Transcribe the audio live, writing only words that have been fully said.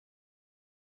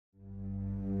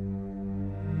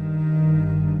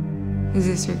Is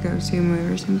this your go-to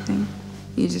move or something?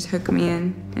 You just hook me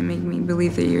in and make me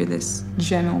believe that you're this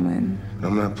gentleman.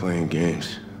 I'm not playing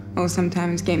games. Oh,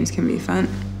 sometimes games can be fun.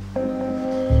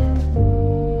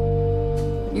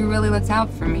 You really looked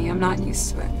out for me. I'm not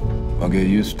used to it. I'll get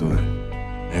used to it.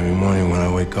 Every morning when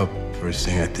I wake up, first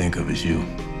thing I think of is you.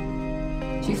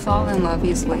 Did you fall in love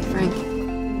easily, Frank?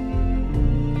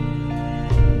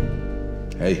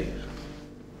 Hey,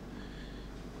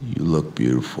 you look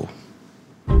beautiful.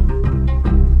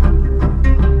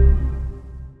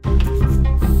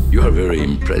 You are very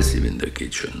impressive in the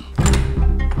kitchen.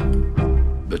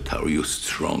 But are you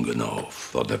strong enough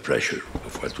for the pressure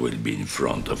of what will be in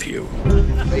front of you?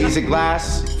 Easy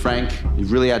glass, Frank.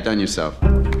 You've really outdone yourself.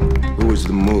 Who was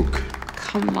the mook?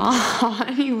 Come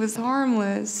on, he was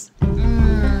harmless.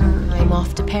 I'm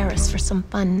off to Paris for some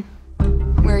fun.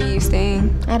 Where are you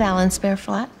staying? At Alan's spare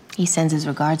flat. He sends his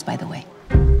regards, by the way.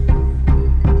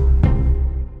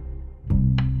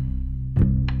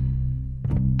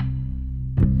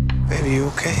 Baby, you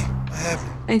okay? What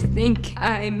happened? I think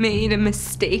I made a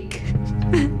mistake.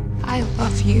 I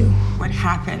love you. What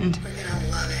happened We're gonna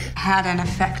love it. had an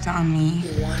effect on me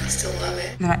You want us to love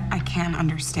it. that I can't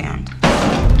understand.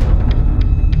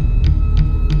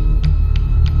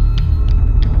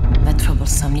 That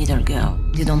troublesome little girl.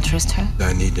 You don't trust her?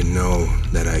 I need to know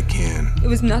that I can. It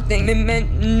was nothing. It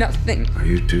meant nothing. Are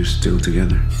you two still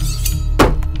together?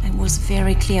 I was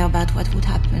very clear about what would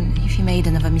happen if he made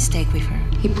another mistake with her.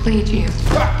 He played you.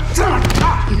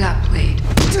 You got played.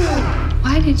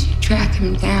 Why did you track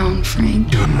him down,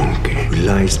 Frank? You're a monkey who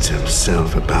lies to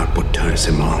himself about what turns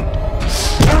him on.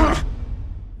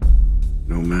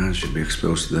 No man should be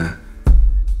exposed to that.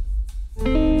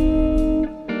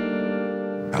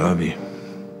 I love you.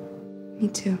 Me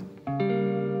too.